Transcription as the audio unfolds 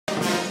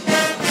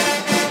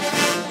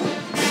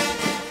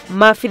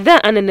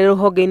Maafitha anene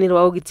ruhonge-ini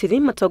rwa ugitiri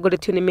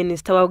matongoretio ni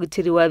Minister wa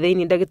ugitiri wa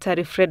thiini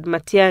Dagitari Hilary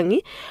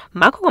Mutyambai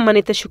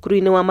makogomanite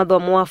cukuru-ini wa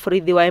mathomo wa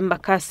borithi wa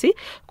Embakasi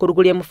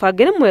kuruguria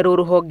mubangire mweru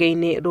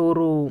ruhonge-ini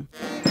ruru.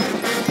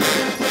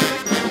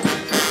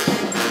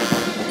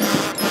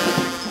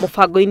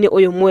 Mubango-ini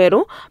uyu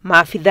mweru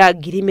maafitha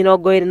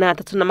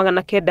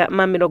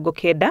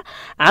 23,990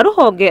 a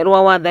ruhonge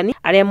rwa wathani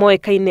aria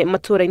moekaine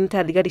matura-ini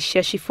ta thigari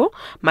cia cibu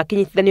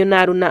makinyitithanio na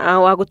aruna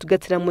ao a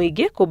gutungatira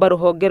muingi kuumba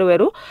ruhonge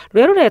rweru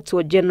ruria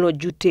ruretwo General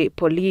Duty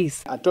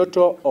Police. A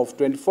total of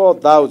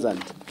 24,000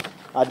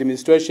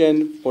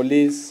 administration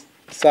police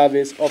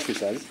service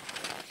officers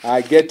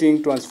are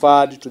getting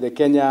transferred to the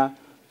Kenya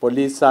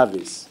Police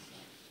Service.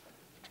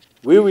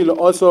 We have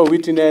also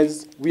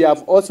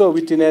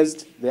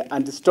witnessed the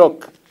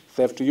anti-stock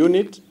theft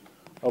unit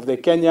of the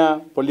Kenya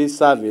Police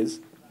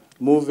Service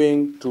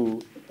moving to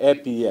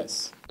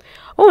APS.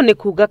 Ni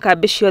kuga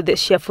kambi ciothe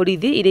cia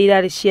borithi iria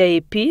irari cia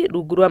AP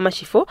rungu rwa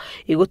macibo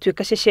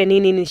igutuika ceceni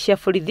nini cia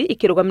borithi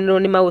ikirugamirwo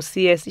ni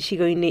ma-OCS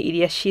icigo-ini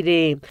iria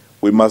cire.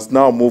 We must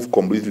now move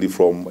completely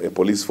from a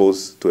police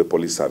force to a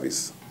police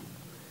service.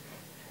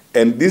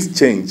 And this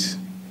change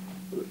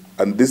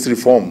and this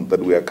reform that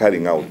we are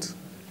carrying out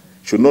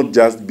should not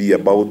just be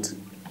about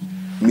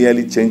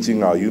merely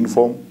changing our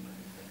uniform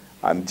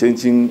and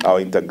changing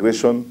our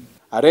integration.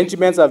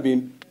 Arrangements have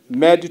been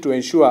made to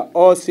ensure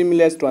all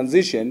seamless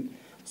transition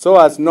so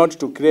as not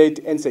to create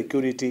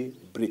insecurity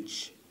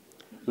breach.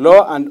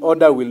 Law and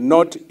order will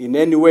not in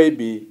any way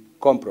be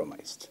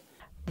compromised.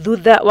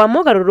 Thutha wa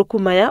mogaruruku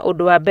maya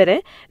undu wa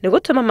mbere ni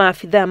gutuma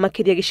maafitha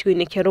makiria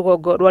gicigo-ini kia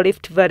rugongo rwa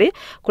Rift Valley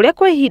kuria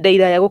kwa ihinda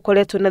iraya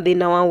gukoretwo na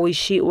thina wa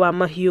uici wa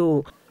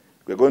mahiu.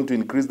 We are going to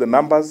increase the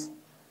numbers.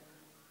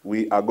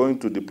 We are going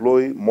to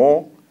deploy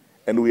more,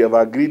 and we have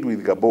agreed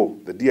with Gabo,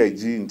 the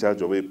DIG in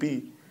charge of AP,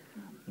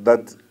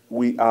 that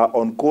we are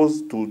on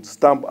course to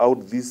stamp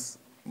out this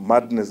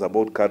madness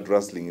about card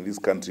rustling in this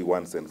country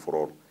once and for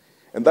all.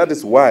 And that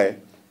is why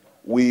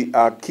we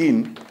are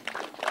keen.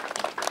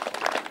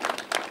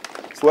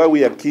 That's why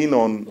we are keen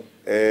on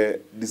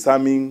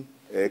disarming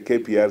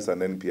KPRs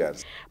and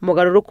NPRs.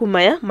 Mogaruruku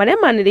maya maria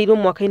manireirwo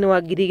mwaka-ini wa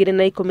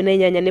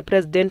 2018 ni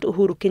President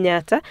Uhuru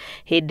Kenyatta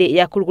hindi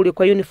ya kurugurio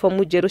kwa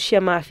uniform njeru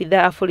cia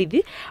maafitha a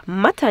borithi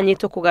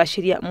matanyitwo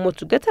kugaciria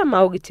motungata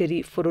ma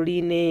ugitiri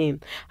bururi-ini.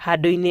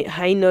 Handu-ini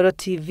ha Inooro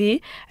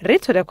TV,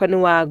 ritwa riakwa ni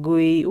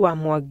Wangui wa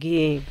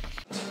Mwangi.